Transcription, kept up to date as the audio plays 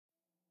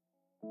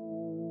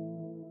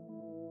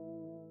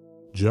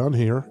John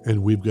here,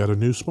 and we've got a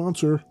new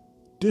sponsor,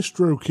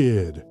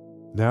 DistroKid.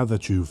 Now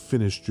that you've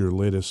finished your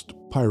latest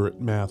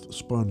Pirate Math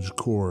Sponge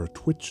Core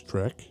Twitch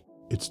trek,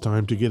 it's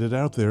time to get it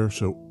out there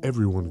so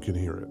everyone can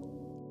hear it.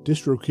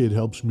 DistroKid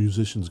helps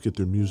musicians get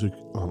their music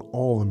on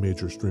all the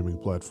major streaming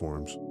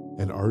platforms,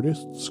 and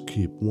artists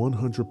keep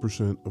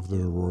 100% of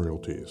their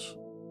royalties.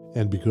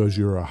 And because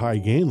you're a High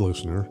Gain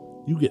listener,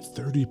 you get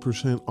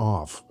 30%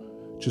 off.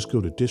 Just go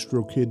to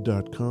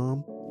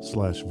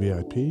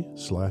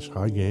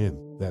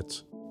distrokid.com/VIP/highgain.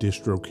 That's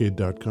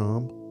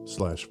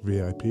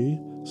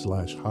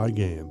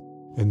distrokid.com/VIP/highgain.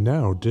 And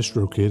now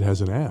DistroKid has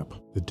an app.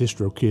 The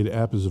DistroKid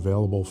app is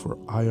available for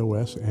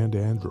iOS and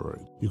Android.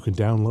 You can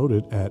download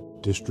it at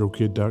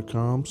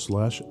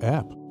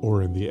distrokid.com/app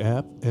or in the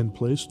app and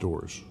Play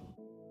stores.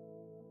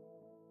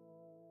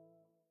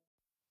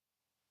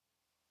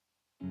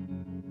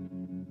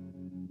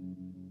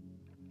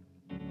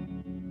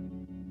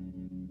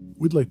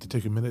 We'd like to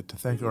take a minute to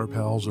thank our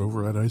pals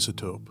over at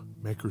Isotope,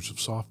 makers of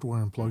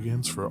software and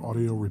plugins for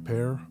audio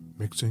repair,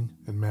 mixing,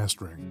 and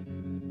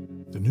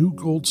mastering. The new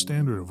gold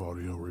standard of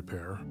audio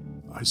repair,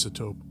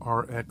 Isotope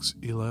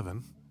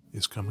RX11,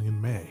 is coming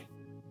in May.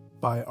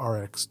 Buy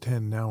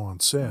RX10 now on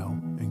sale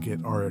and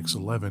get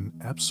RX11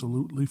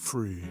 absolutely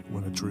free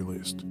when it's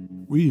released.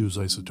 We use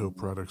Isotope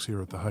products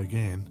here at the High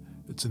Gain.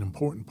 It's an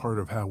important part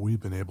of how we've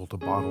been able to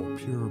bottle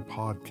pure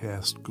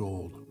podcast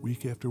gold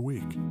week after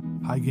week.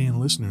 High Gain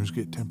listeners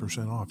get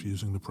 10% off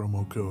using the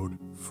promo code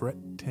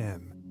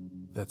FRET10.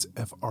 That's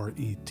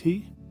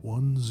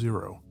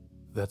FRET10.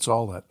 That's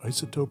all at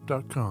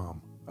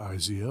isotope.com.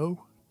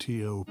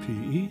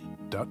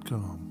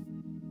 IZOTOPE.com.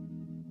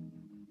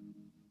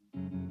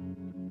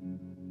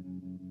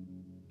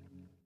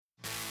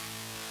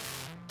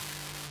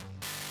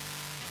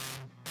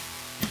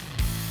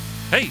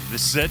 Hey,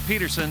 this is Ed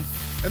Peterson.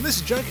 And this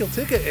is John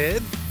Kiltica,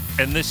 Ed.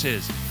 And this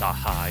is the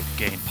High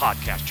Gain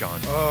Podcast,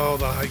 John. Oh,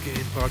 the High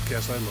Gain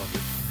Podcast. I love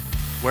it.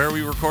 Where are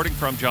we recording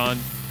from, John?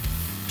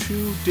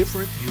 2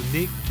 different,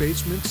 unique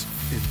basements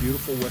in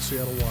beautiful West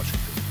Seattle,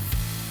 Washington.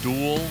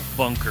 Dual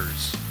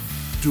bunkers.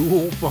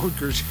 Dual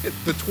bunkers.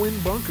 The twin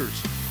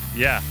bunkers.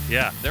 Yeah.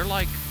 They're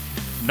like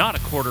not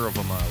a quarter of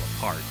a mile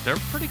apart. They're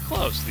pretty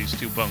close, these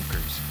 2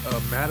 bunkers. A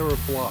matter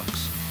of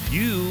blocks.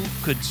 You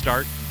could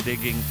start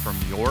digging from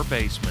your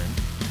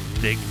basement,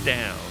 dig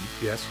down.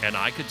 Yes. And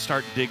I could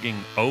start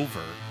digging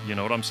over. You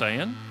know what I'm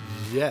saying?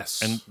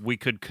 Yes. And we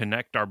could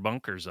connect our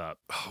bunkers up.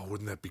 Oh,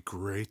 wouldn't that be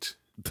great?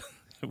 It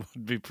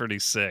would be pretty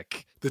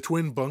sick. The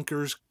twin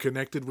bunkers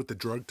connected with the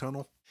drug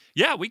tunnel?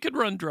 Yeah, we could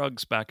run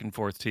drugs back and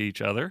forth to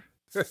each other.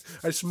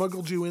 I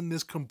smuggled you in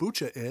this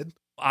kombucha, Ed.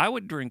 I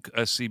would drink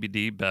a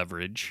CBD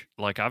beverage.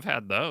 Like, I've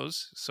had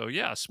those. So,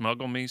 yeah,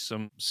 smuggle me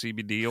some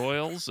CBD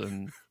oils,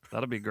 and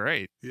that'll be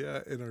great.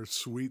 Yeah, in our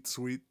sweet,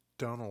 sweet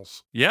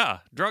tunnels. Yeah,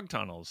 drug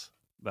tunnels.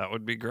 That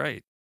would be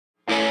great.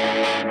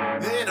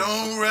 They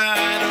don't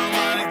ride 'em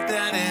like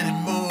that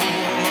anymore.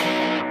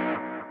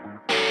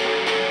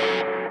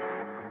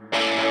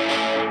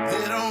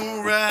 They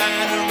don't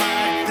ride 'em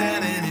like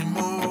that anymore.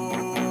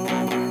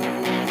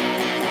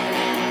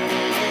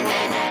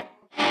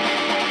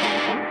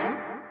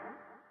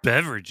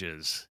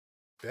 Beverages.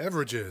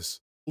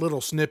 Little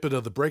snippet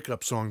of the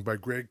breakup song by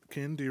Greg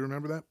Kihn. Do you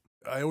remember that?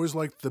 I always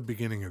liked the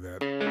beginning of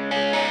that.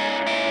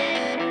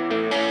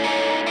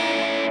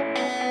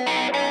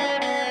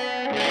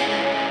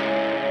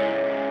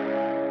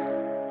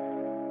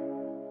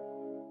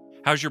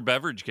 How's your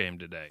beverage game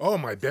today? Oh,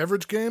 my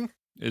beverage game?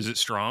 Is it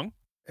strong?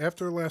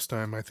 After last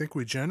time, I think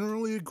we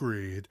generally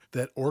agreed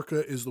that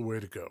Orca is the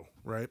way to go,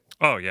 right?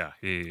 Oh, yeah.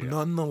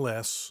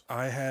 Nonetheless,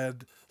 I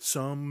had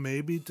some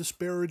maybe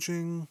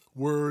disparaging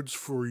words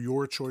for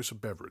your choice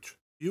of beverage.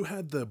 You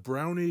had the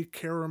brownie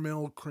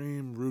caramel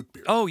cream root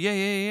beer. Oh,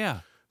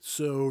 yeah.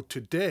 So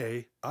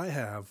today, I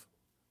have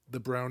the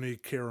brownie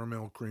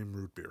caramel cream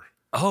root beer.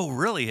 Oh,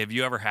 really? Have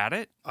you ever had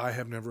it? I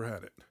have never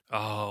had it.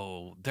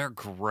 Oh, they're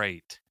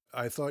great.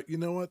 I thought, you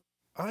know what?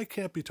 I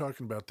can't be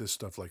talking about this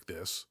stuff like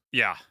this.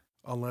 Yeah.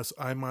 Unless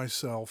I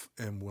myself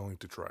am willing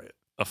to try it.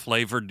 A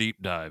flavor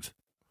deep dive.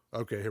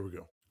 Okay, here we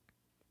go.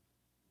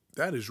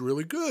 That is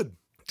really good.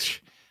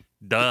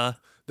 Duh.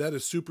 That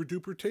is super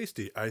duper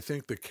tasty. I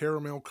think the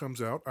caramel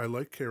comes out. I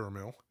like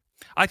caramel.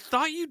 I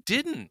thought you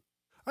didn't.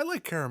 I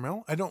like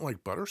caramel. I don't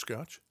like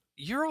butterscotch.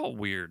 You're all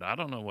weird. I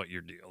don't know what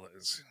your deal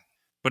is.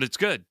 But it's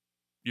good.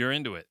 You're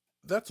into it.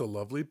 That's a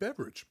lovely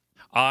beverage.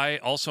 I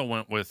also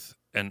went with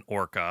an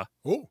Orca.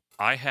 Oh.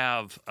 I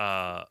have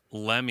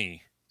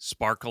Lemmy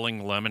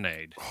sparkling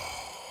lemonade.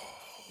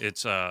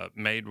 It's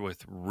made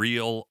with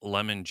real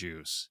lemon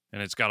juice,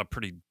 and it's got a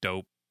pretty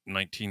dope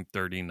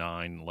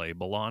 1939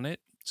 label on it.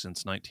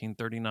 Since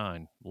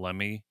 1939,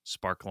 Lemmy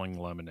sparkling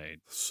lemonade.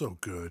 So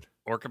good.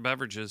 Orca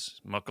Beverages,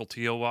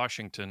 Mukilteo,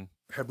 Washington.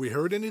 Have we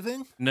heard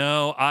anything?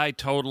 No, I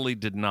totally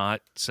did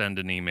not send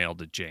an email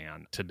to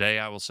Jan. Today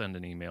I will send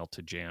an email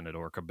to Jan at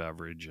Orca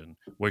Beverage and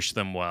wish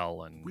them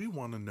well. And we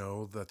want to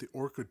know that the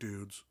Orca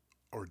dudes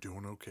are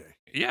doing okay.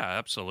 Yeah,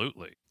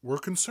 absolutely. We're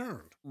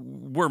concerned.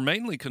 We're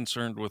mainly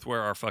concerned with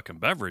where our fucking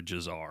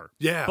beverages are.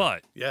 Yeah.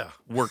 But yeah,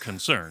 we're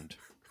concerned.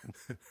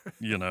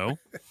 You know?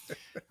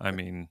 I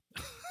mean,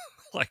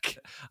 like,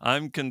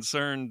 I'm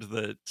concerned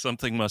that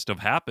something must have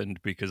happened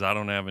because I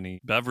don't have any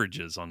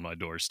beverages on my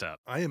doorstep.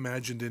 I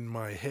imagined in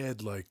my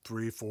head like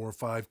 3, 4,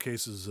 5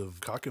 cases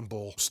of cock and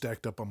bull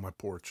stacked up on my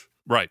porch.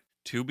 Right.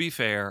 To be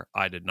fair,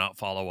 I did not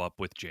follow up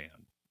with Jan.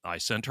 I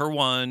sent her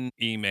one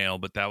email,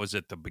 but that was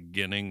at the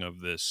beginning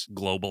of this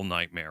global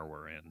nightmare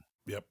we're in.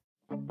 Yep.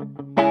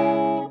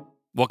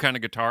 What kind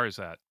of guitar is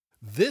that?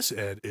 This,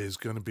 Ed, is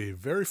going to be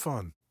very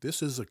fun.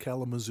 This is a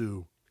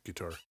Kalamazoo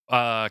guitar.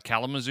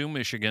 Kalamazoo,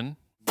 Michigan,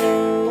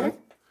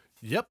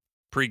 Yep.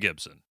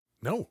 pre-Gibson.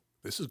 No,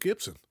 this is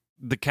Gibson.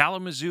 The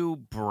Kalamazoo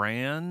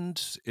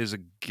brand is a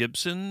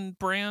Gibson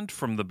brand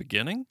from the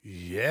beginning?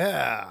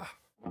 Yeah.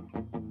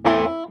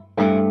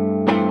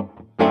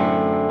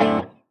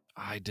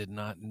 I did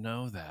not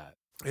know that.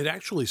 It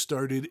actually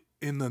started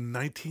in the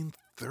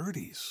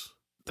 1930s.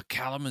 The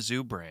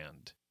Kalamazoo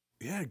brand.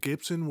 Yeah,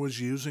 Gibson was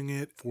using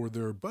it for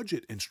their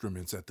budget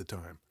instruments at the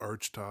time.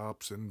 Arch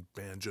tops and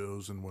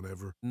banjos and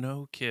whatever.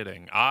 No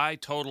kidding. I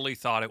totally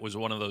thought it was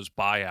one of those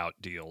buyout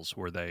deals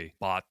where they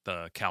bought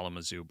the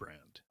Kalamazoo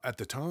brand. At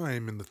the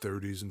time, in the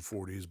 30s and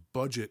 40s,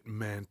 budget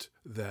meant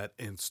that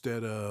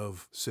instead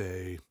of,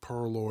 say,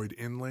 pearloid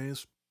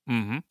inlays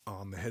Mm-hmm.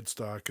 on the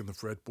headstock and the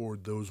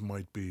fretboard, those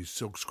might be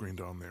silk screened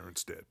on there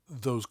instead.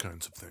 Those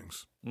kinds of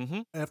things.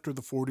 Mm-hmm. After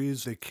the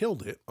 40s, they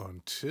killed it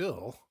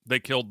until They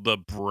killed the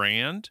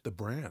brand? the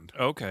brand.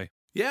 Okay.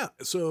 Yeah,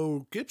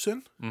 so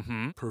Gibson,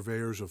 Mm-hmm.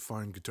 purveyors of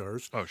fine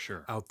guitars, Oh,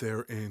 sure. out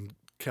there in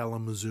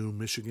Kalamazoo,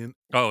 Michigan.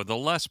 Oh, the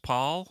Les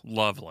Paul?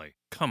 Lovely.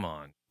 Come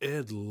on.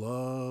 Ed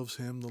loves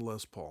him, the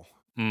Les Paul.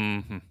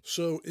 Mm-hmm.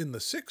 So in the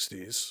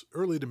 60s,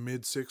 early to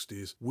mid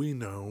 60s, we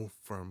know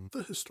from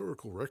the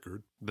historical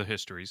record The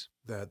histories.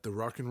 that the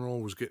rock and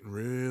roll was getting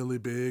really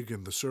big,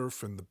 and the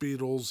surf and the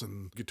Beatles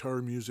and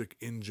guitar music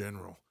in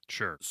general.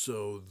 Sure.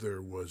 So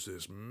there was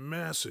this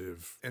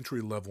massive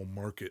entry-level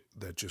market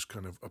that just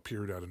kind of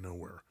appeared out of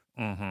nowhere.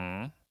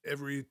 Mm-hmm.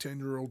 Every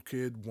 10-year-old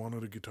kid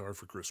wanted a guitar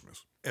for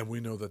Christmas. And we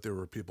know that there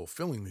were people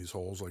filling these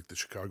holes, like the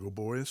Chicago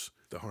Boys,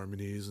 the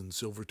Harmonies and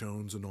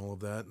Silvertones and all of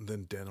that. And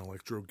then Dan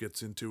Electro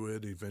gets into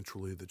it.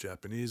 Eventually, the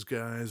Japanese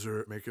guys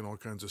are making all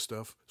kinds of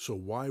stuff. So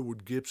why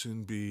would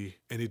Gibson be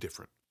any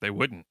different? They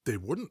wouldn't, They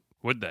wouldn't.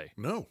 would they?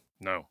 No.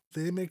 No.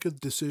 They make a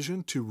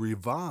decision to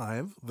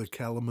revive the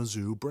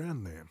Kalamazoo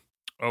brand name.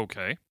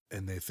 Okay.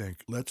 And they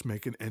think, let's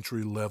make an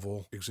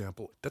entry-level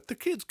example that the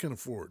kids can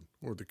afford,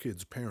 or the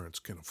kids' parents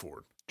can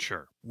afford.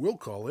 Sure. We'll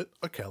call it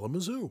a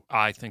Kalamazoo.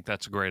 I think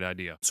that's a great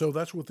idea. So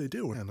that's what they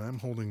do. And I'm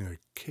holding a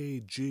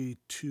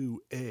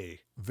KG-2A.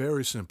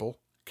 Very simple.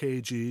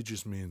 KG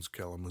just means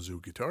Kalamazoo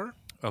guitar.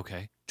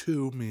 Okay.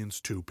 2 means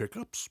 2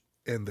 pickups.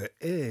 And the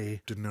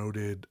A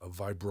denoted a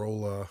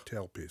vibrola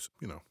tailpiece.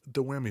 You know,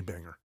 the whammy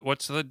banger.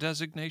 What's the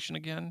designation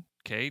again?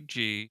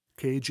 KG.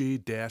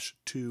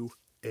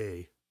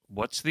 KG-2A.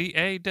 What's the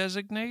A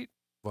designate?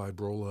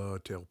 Vibrola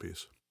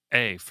tailpiece.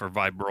 A for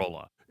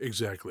vibrola.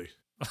 Exactly.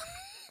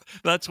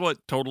 That's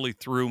what totally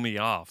threw me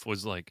off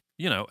was like,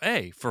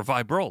 A for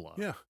vibrola.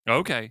 Yeah.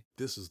 Okay.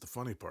 This is the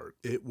funny part.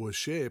 It was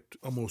shaped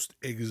almost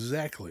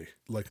exactly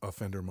like a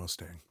Fender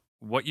Mustang.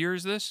 What year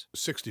is this?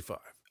 65.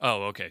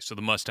 Oh, okay. So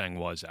the Mustang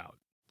was out.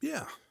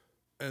 Yeah.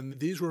 And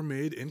these were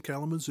made in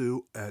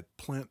Kalamazoo at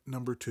plant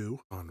number 2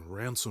 on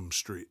Ransom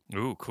Street.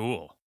 Ooh,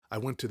 cool. I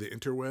went to the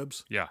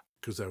interwebs Yeah.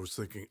 because I was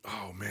thinking,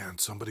 oh man,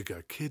 somebody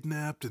got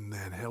kidnapped and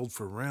then held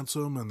for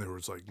ransom and there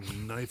was like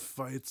knife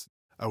fights.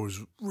 I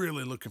was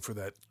really looking for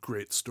that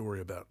great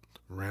story about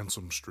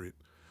Ransom Street.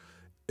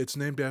 It's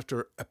named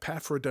after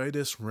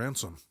Epaphroditus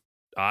Ransom.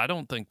 I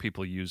don't think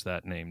people use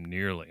that name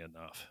nearly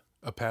enough.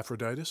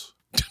 Epaphroditus?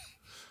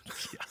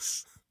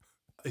 Yes.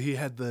 He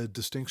had the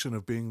distinction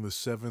of being the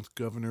 7th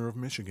governor of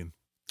Michigan.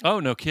 Oh,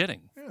 no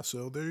kidding. Yeah,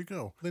 so there you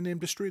go. They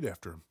named a street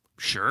after him.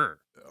 Sure.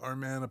 Our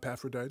man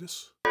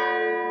Epaphroditus.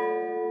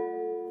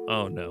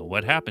 Oh, no.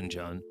 What happened,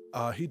 John?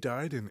 He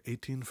died in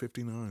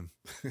 1859.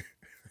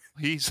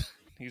 He's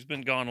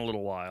been gone a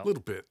little while. A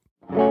little bit.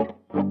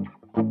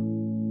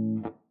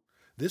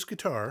 This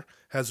guitar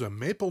has a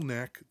maple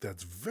neck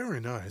that's very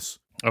nice.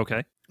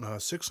 Okay.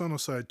 6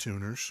 on-the-side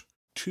tuners,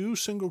 2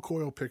 single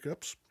coil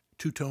pickups,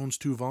 2 tones,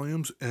 2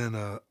 volumes, and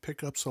a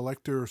pickup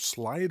selector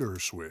slider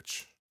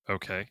switch.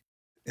 Okay.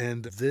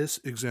 And this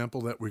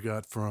example that we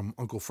got from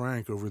Uncle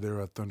Frank over there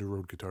at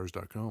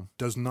thunderroadguitars.com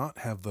does not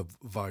have the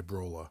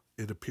vibrola.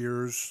 It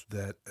appears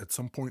that at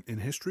some point in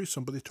history,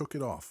 somebody took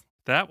it off.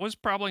 That was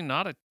probably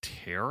not a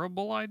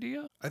terrible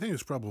idea. I think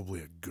it's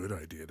probably a good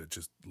idea to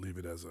just leave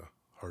it as a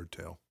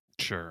hardtail.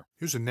 Sure.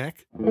 Here's a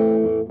neck.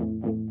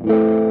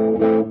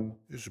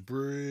 Here's a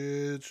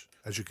bridge.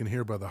 As you can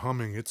hear by the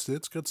humming, it's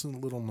got some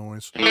little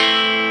noise.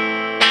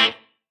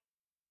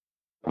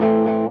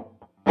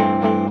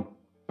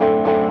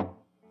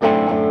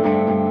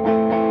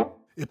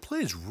 It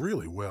plays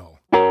really well.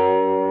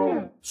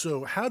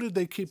 So how did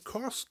they keep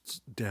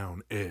costs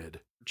down, Ed?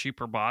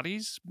 Cheaper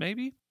bodies,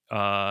 maybe?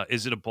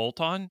 Is it a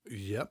bolt-on?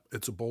 Yep,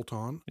 it's a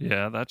bolt-on.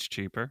 Yeah, that's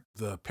cheaper.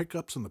 The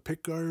pickups and the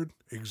pickguard,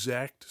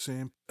 exact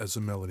same as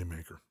the Melody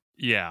Maker.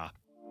 Yeah.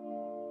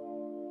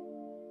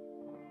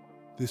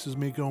 This is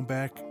me going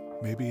back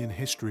maybe in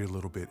history a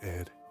little bit,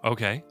 Ed.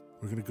 Okay.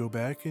 We're going to go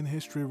back in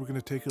history. We're going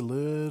to take a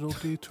little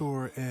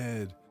detour,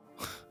 Ed.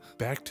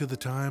 Back to the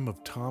time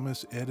of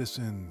Thomas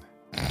Edison.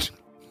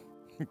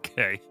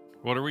 Okay.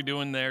 What are we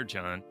doing there,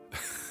 John?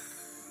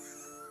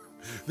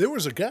 There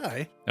was a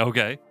guy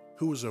Okay.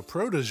 who was a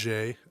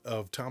protege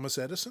of Thomas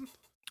Edison.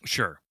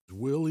 Sure.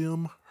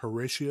 William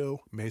Horatio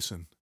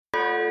Mason.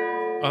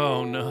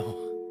 Oh,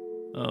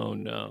 no. Oh,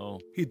 no.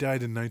 He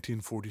died in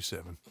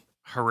 1947.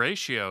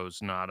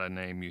 Horatio's not a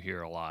name you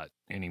hear a lot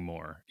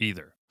anymore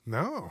either.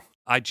 No.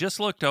 I just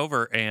looked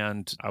over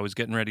and I was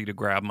getting ready to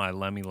grab my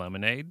Lemmy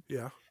lemonade.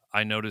 Yeah.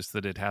 I noticed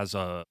that it has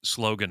a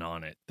slogan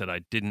on it that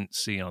I didn't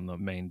see on the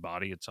main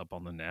body. It's up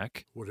on the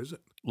neck. What is it?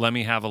 Let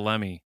me have a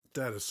Lemmy.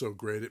 That is so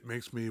great. It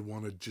makes me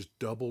want to just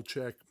double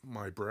check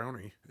my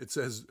brownie. It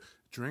says,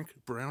 drink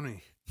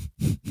brownie.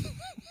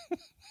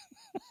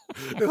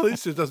 At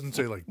least it doesn't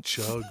say like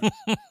chug.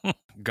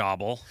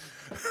 Gobble.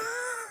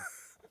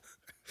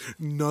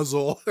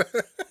 Nuzzle.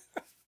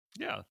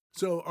 Yeah.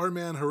 So our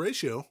man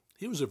Horatio,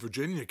 he was a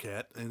Virginia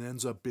cat and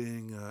ends up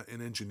being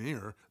an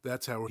engineer.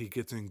 That's how he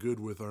gets in good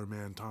with our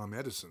man Tom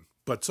Edison.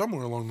 But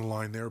somewhere along the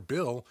line there,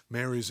 Bill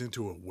marries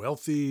into a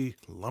wealthy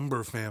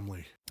lumber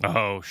family.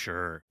 Oh,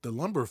 sure. The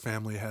lumber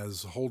family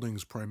has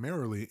holdings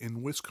primarily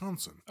in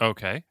Wisconsin.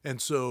 Okay. And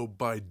so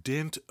by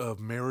dint of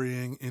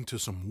marrying into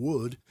some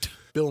wood,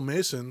 Bill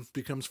Mason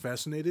becomes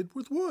fascinated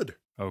with wood.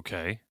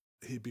 Okay.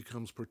 He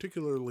becomes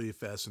particularly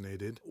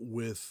fascinated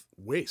with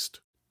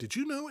waste. Did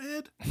you know,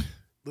 Ed?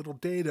 Little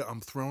data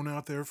I'm throwing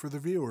out there for the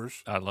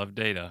viewers I love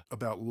data.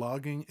 about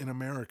logging in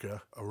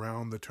America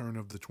around the turn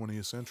of the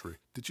 20th century.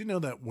 Did you know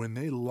that when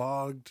they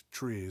logged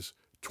trees,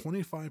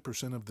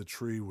 25% of the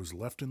tree was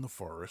left in the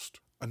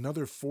forest,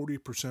 another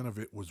 40% of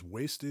it was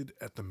wasted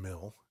at the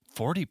mill?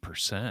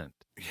 40%.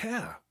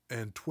 Yeah,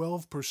 and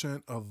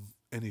 12% of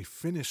any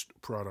finished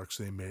products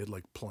they made,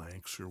 like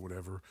planks or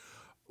whatever,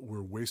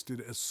 were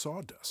wasted as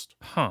sawdust.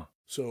 Huh.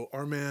 So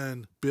our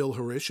man, Bill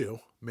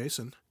Horatio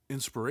Mason,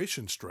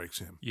 inspiration strikes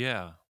him.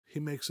 Yeah. He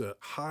makes a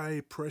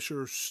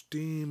high-pressure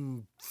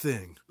steam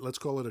thing. Let's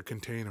call it a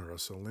container, a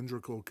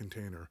cylindrical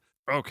container.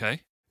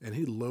 Okay. And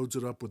he loads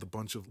it up with a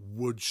bunch of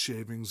wood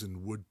shavings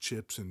and wood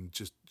chips and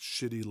just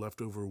shitty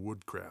leftover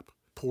wood crap.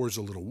 Pours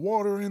a little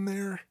water in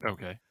there.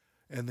 Okay.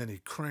 And then he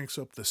cranks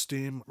up the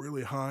steam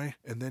really high.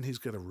 And then he's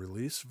got a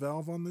release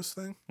valve on this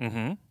thing.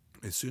 Mm-hmm.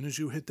 As soon as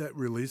you hit that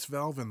release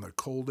valve and the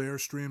cold air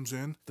streams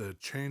in, the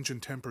change in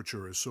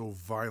temperature is so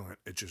violent,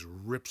 it just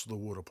rips the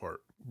wood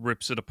apart.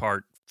 Rips it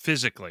apart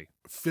physically.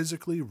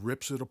 Physically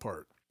rips it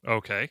apart.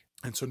 Okay.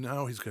 And so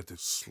now he's got this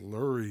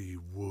slurry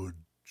wood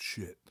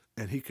shit.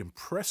 And he can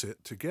press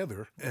it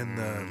together, and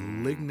the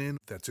lignin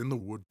that's in the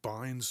wood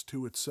binds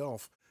to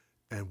itself.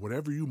 And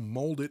whatever you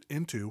mold it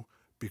into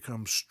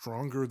becomes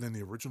stronger than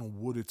the original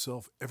wood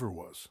itself ever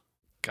was.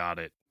 Got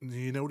it.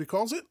 You know what he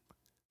calls it?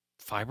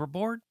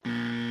 Fiberboard?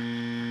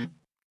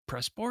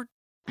 Pressboard?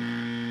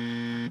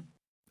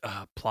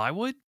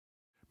 Plywood?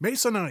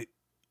 Masonite.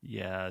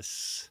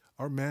 Yes.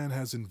 Our man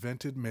has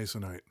invented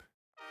masonite.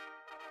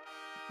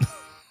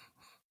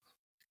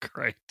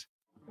 Great.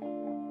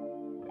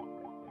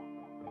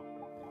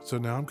 So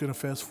now I'm going to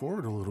fast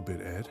forward a little bit,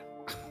 Ed.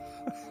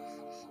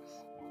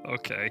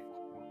 Okay.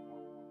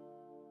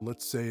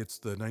 Let's say it's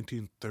the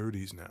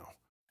 1930s now.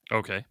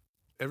 Okay.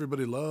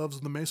 Everybody loves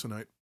the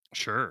masonite.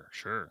 Sure,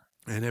 sure.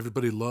 And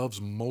everybody loves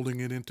molding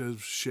it into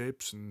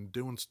shapes and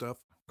doing stuff.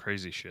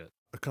 Crazy shit.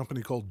 A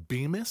company called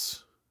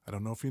Bemis. I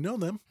don't know if you know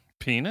them.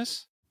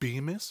 Penis?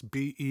 Bemis,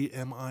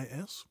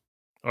 B-E-M-I-S.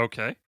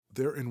 Okay.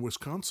 They're in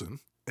Wisconsin,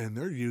 and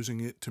they're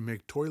using it to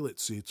make toilet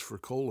seats for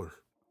Kohler.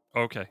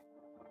 Okay.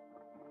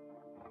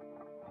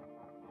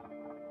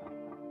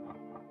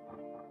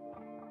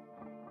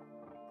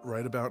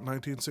 Right about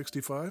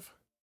 1965,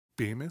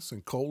 Bemis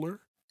and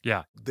Kohler,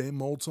 Yeah. they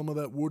mold some of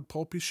that wood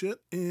pulpy shit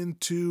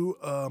into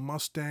a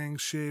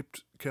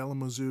Mustang-shaped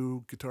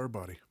Kalamazoo guitar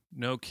body.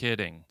 No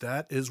kidding.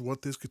 That is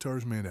what this guitar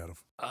is made out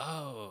of.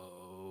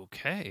 Oh,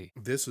 okay.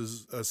 This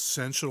is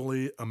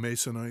essentially a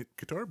masonite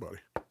guitar body.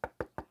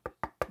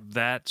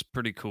 That's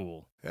pretty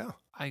cool. Yeah.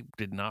 I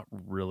did not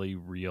really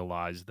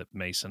realize that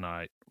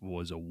masonite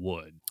was a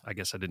wood. I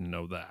guess I didn't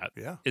know that.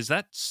 Yeah. Is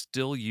that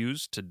still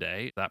used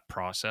today, that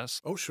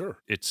process? Oh, sure.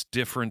 It's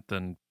different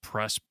than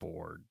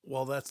pressboard.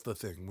 Well, that's the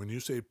thing. When you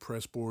say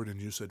pressboard and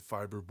you said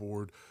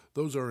fiberboard,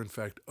 those are in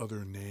fact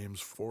other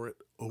names for it.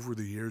 Over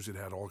the years, it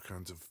had all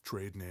kinds of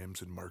trade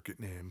names and market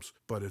names,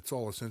 but it's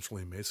all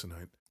essentially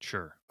masonite.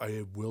 Sure.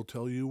 I will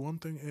tell you one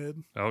thing,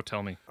 Ed. Oh,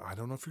 tell me. I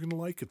don't know if you're going to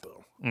like it,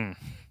 though.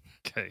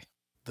 Okay.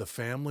 The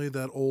family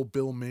that old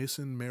Bill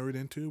Mason married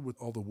into with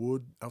all the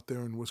wood out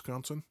there in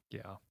Wisconsin,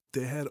 Yeah.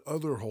 they had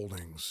other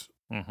holdings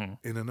Mm-hmm.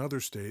 in another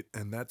state,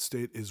 and that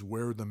state is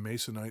where the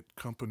Masonite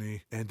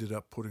company ended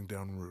up putting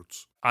down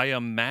roots. I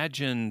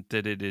imagine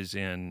that it is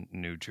in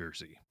New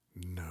Jersey.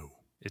 No,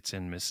 It's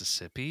in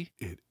Mississippi?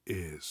 it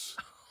is.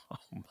 Oh,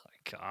 my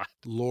God.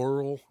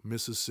 Laurel,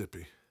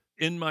 Mississippi.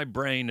 In my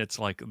brain, it's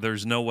like,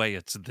 there's no way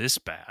it's this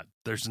bad.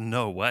 There's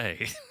no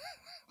way.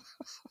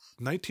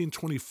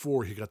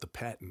 1924, he got the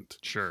patent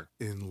Sure.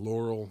 in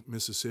Laurel,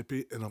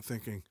 Mississippi. And I'm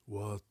thinking,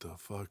 what the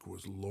fuck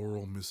was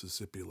Laurel,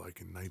 Mississippi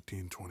like in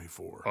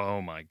 1924?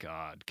 Oh my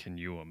God. Can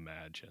you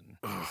imagine?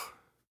 Ugh.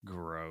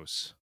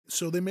 Gross.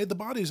 So they made the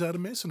bodies out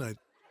of masonite.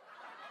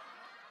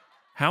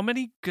 How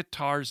many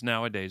guitars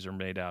nowadays are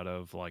made out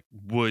of like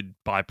wood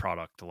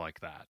byproduct like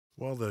that?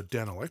 Well, the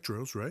Dan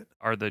Electros, right?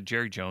 Are the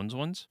Jerry Jones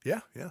ones?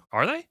 Yeah.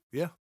 Are they?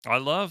 Yeah. I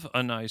love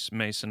a nice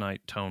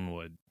masonite tone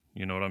wood.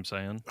 You know what I'm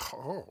saying?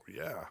 Oh,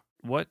 yeah.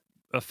 What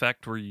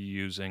effect were you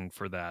using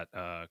for that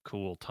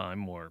cool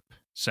time warp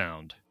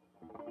sound?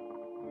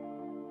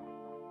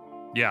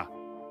 Yeah.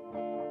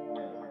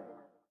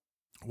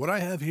 What I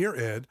have here,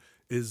 Ed,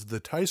 is the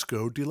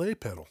Teisco delay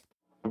pedal.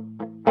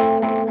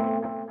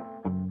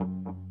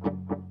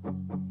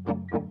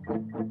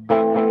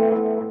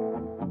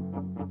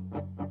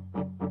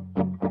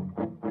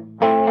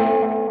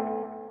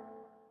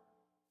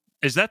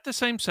 Is that the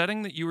same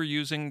setting that you were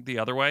using the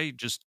other way?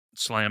 Just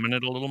slamming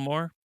it a little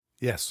more?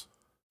 Yes.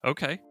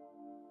 Okay.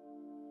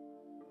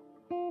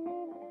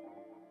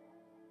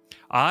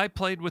 I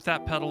played with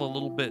that pedal a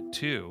little bit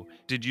too.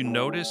 Did you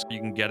notice you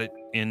can get it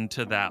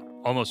into that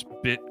almost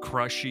bit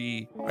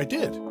crushy? I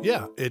did.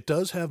 Yeah. It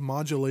does have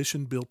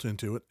modulation built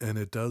into it, and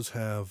it does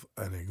have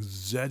an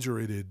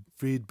exaggerated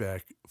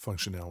feedback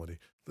functionality.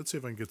 Let's see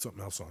if I can get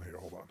something else on here.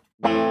 Hold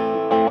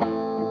on.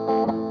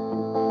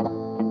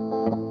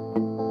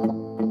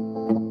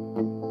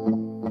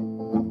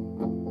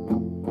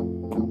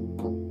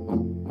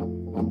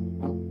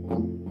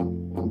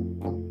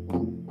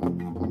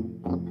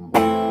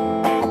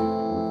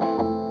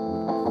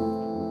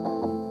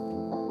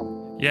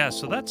 Yeah,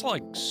 so that's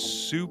like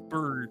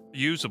super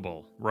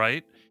usable,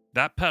 right?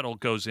 That pedal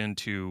goes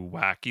into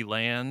Wacky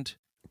Land.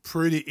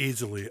 Pretty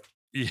easily.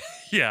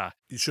 Yeah,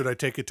 Should I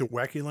take it to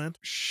Wacky Land?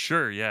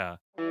 sure, yeah.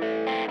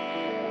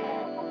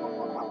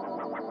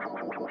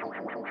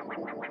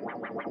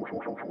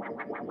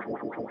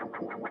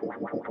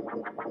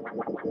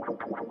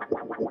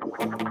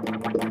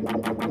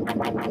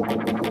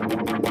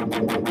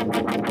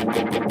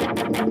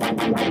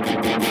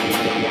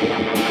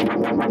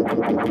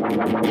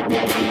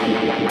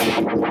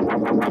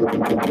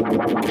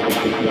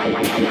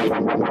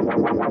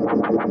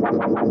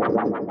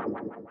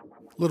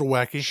 Little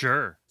wacky.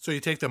 Sure. So you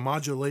take the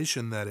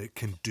modulation that it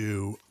can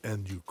do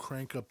and you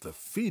crank up the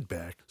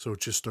feedback so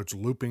it just starts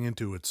looping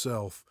into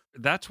itself.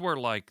 That's where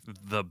like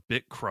the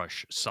bit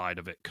crush side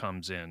of it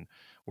comes in,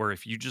 where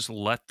if you just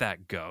let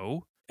that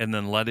go and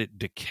then let it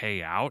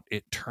decay out,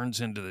 it turns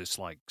into this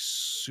like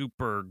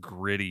super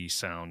gritty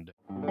sound.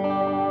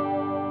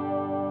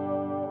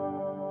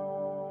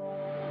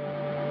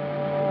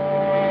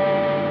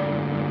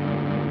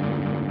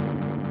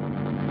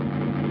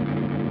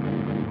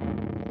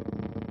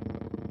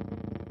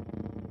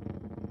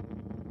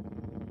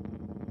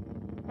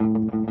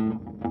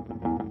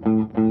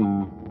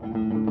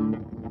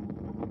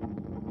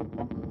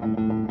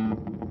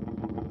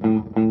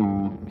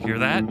 Hear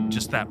that?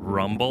 Just that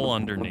rumble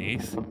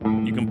underneath.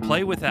 You can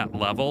play with that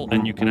level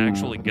and you can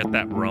actually get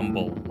that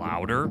rumble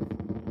louder.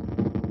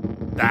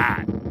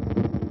 That.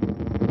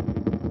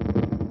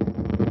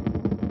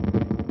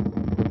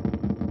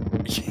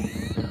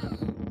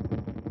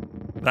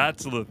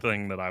 That's the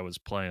thing that I was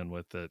playing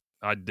with it.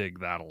 I dig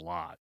that a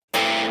lot.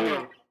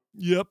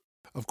 Yep.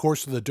 Of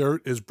course, the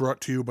dirt is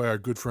brought to you by our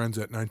good friends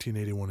at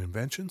 1981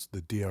 Inventions,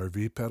 the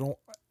DRV pedal,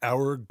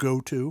 our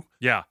go-to.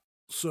 Yeah.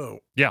 So,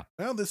 Yeah.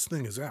 now this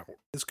thing is out.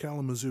 This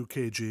Kalamazoo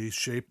KG,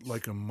 shaped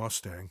like a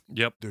Mustang.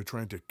 Yep. They're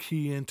trying to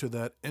key into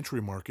that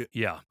entry market.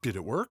 Yeah. Did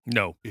it work?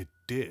 No. It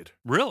did.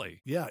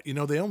 Really? Yeah,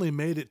 they only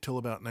made it till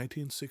about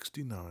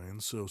 1969,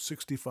 so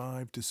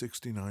 65 to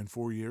 69,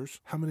 4 years.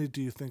 How many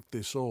do you think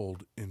they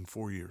sold in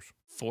 4 years?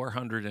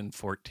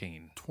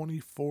 414.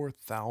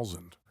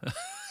 24,000.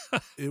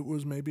 It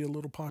was maybe a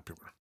little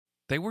popular.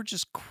 They were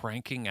just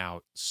cranking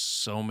out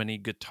so many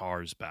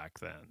guitars back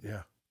then.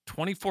 Yeah.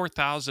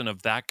 24,000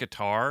 of that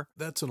guitar.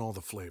 That's in all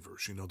the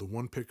flavors, the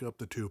one pickup,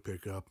 the two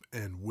pickup,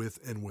 and with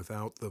and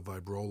without the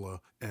vibrola,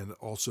 and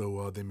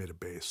also they made a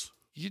bass.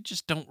 You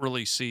just don't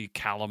really see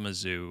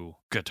Kalamazoo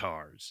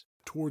guitars.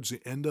 Towards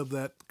the end of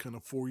that kind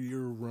of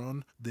 4-year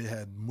run, they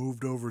had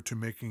moved over to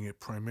making it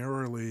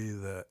primarily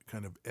the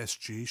kind of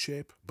SG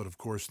shape. But of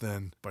course,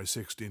 then by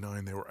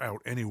 69, they were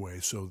out anyway.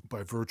 So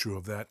by virtue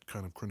of that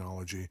kind of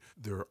chronology,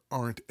 there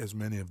aren't as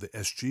many of the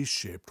SG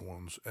shaped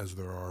ones as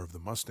there are of the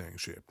Mustang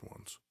shaped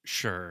ones.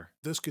 Sure.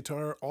 This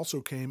guitar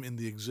also came in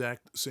the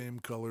exact same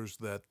colors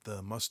that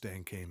the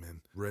Mustang came in,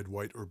 red,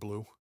 white, or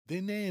blue.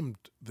 They named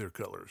their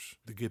colors,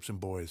 the Gibson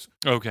boys.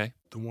 Okay.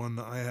 The one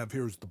I have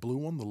here is the blue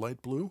one, the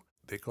light blue.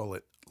 They call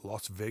it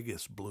Las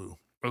Vegas Blue.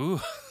 Ooh,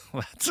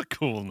 that's a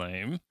cool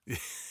name.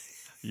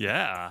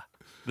 Yeah.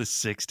 The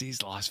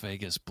 60s Las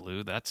Vegas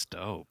Blue. That's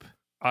dope.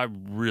 I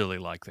really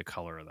like the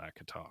color of that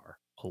guitar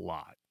a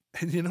lot.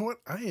 And you know what?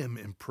 I am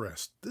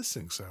impressed. This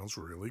thing sounds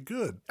really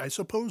good. I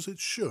suppose it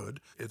should.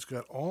 It's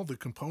got all the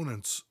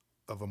components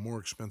of a more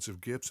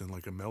expensive Gibson,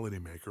 like a Melody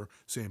Maker,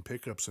 same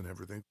pickups and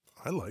everything.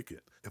 I like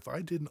it. If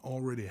I didn't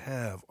already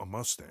have a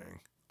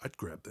Mustang, I'd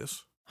grab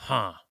this.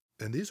 Huh.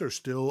 And these are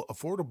still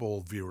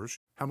affordable, viewers.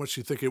 How much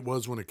do you think it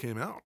was when it came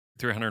out?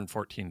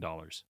 $314.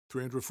 $314,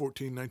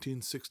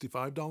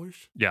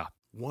 $1965? Yeah.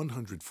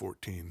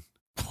 $114.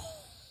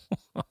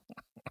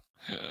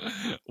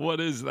 What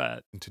is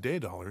that? In today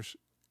dollars,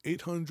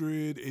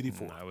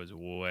 $884. I was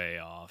way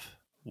off.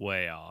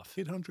 Way off.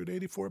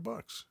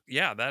 $884.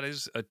 Yeah, that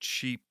is a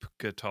cheap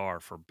guitar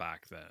for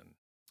back then.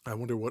 I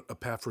wonder what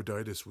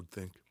Epaphroditus would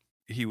think.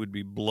 He would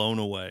be blown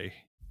away.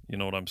 You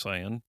know what I'm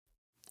saying?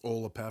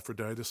 Old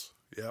Epaphroditus.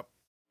 Yep.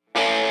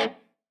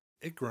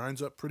 It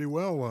grinds up pretty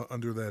well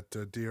under that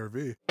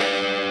DRV.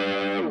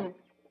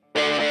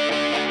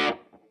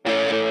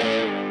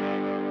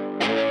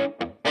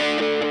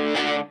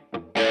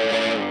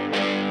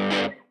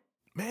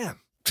 Man.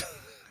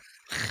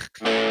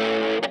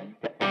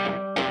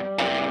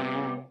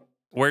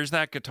 Where's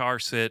that guitar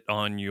sit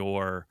on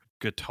your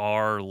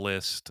guitar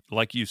list?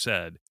 Like you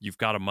said, you've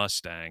got a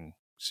Mustang,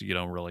 so you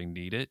don't really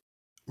need it.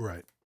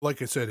 Right.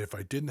 Like I said, if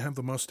I didn't have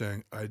the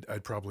Mustang,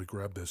 I'd probably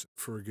grab this.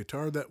 For a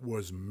guitar that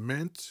was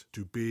meant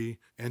to be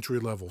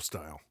entry-level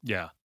style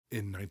Yeah.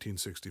 in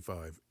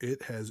 1965,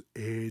 it has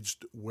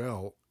aged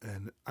well,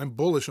 and I'm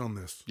bullish on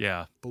this.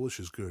 Yeah. Bullish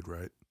is good,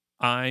 right?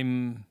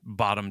 I'm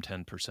bottom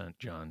 10%,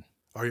 John.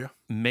 Are you?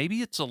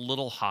 Maybe it's a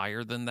little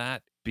higher than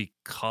that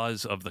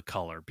because of the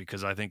color,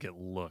 because I think it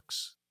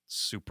looks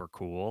super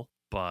cool,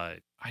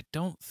 but I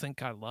don't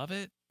think I love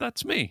it.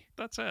 That's me.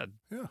 That's Ed.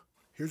 Yeah.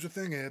 Here's the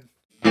thing, Ed.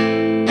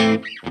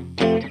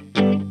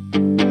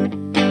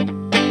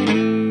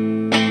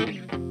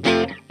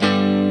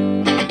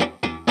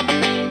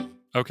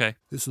 Okay.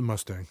 This is the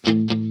Mustang.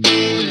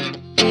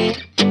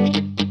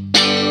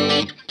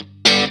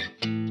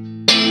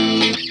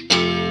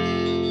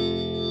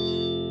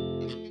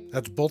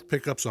 That's both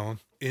pickups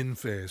on, in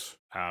phase.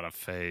 Out of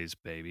phase,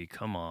 baby.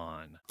 Come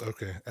on.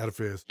 Okay, out of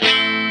phase.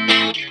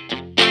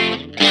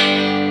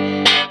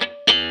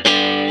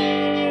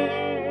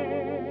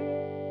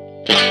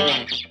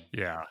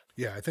 Yeah.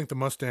 Yeah, I think the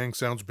Mustang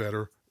sounds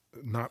better.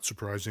 Not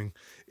surprising.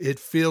 It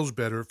feels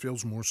better. It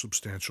feels more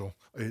substantial.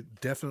 It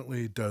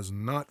definitely does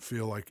not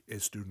feel like a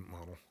student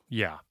model.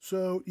 Yeah.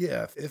 So,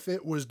 yeah, if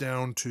it was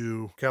down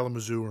to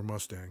Kalamazoo or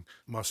Mustang.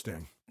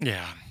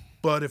 Yeah.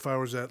 But if I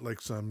was at like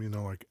some,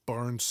 like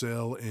barn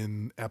sale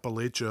in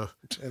Appalachia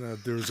and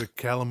there was a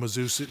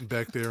Kalamazoo sitting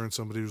back there and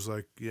somebody was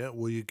like, yeah,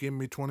 will you give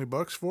me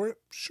 $20 for it?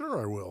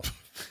 Sure, I will.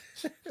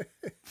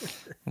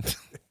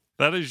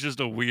 That is just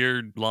a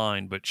weird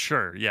line, but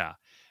sure, yeah.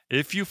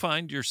 If you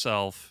find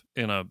yourself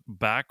in a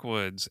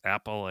backwoods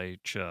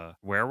Appalachia,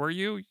 where were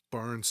you?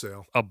 Barn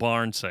sale. A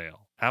barn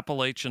sale.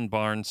 Appalachian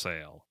barn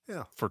sale.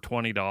 Yeah. For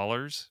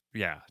 $20?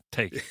 Yeah,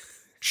 take it.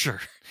 Sure.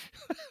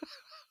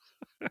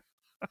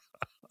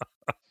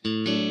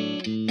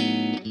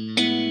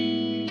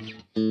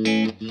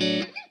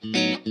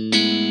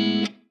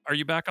 Are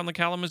you back on the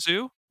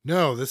Kalamazoo?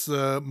 No, this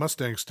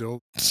Mustang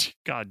still.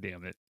 God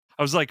damn it.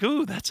 I was like,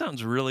 ooh, that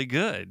sounds really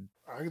good.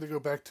 I'm going to go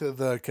back to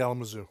the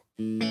Kalamazoo.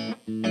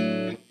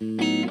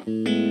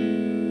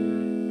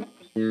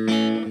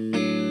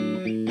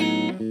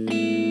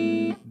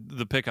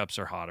 The pickups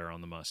are hotter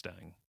on the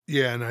Mustang.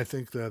 Yeah, and I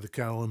think the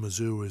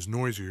Kalamazoo is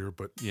noisier,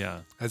 but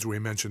Yeah. as we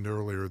mentioned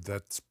earlier,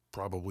 that's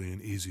probably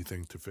an easy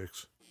thing to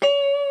fix.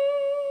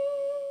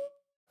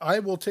 I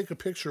will take a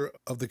picture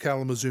of the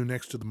Kalamazoo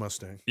next to the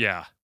Mustang.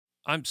 Yeah.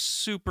 I'm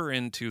super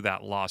into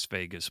that Las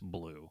Vegas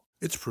blue.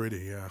 It's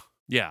pretty, yeah.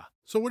 Yeah.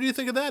 So what do you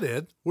think of that,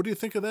 Ed? What do you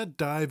think of that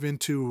dive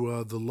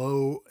into the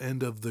low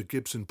end of the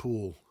Gibson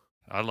pool?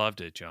 I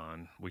loved it,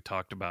 John. We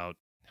talked about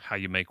how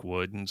you make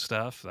wood and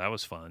stuff. That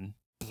was fun.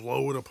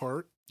 Blow it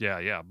apart?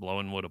 Yeah.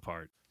 Blowing wood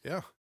apart.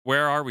 Yeah.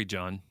 Where are we,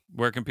 John?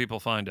 Where can people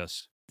find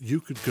us?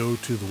 You could go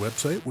to the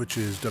website, which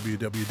is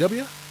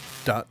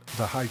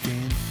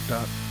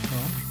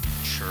www.thehighgain.com.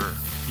 Sure.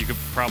 You could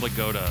probably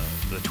go to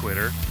the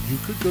Twitter. You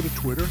could go to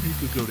Twitter. You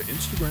could go to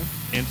Instagram.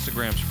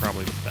 Instagram's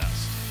probably the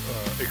best.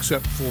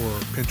 Except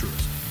for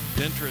Pinterest.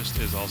 Pinterest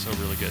is also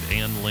really good.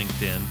 And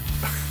LinkedIn.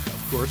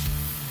 Of course.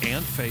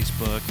 And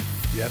Facebook.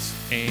 Yes.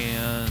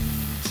 And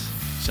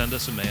send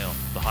us a mail,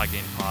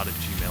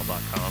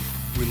 thehighgainpod@gmail.com.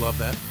 We love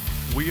that.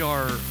 We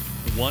are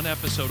one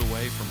episode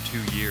away from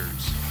 2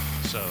 years.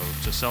 So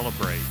to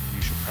celebrate,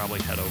 you should probably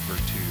head over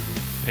to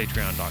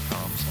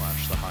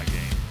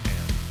patreon.com/thehighgain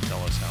and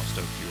tell us how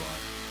stoked you are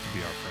to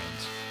be our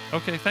friends.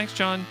 Okay, thanks,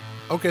 John.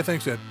 Okay,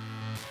 thanks, Ed.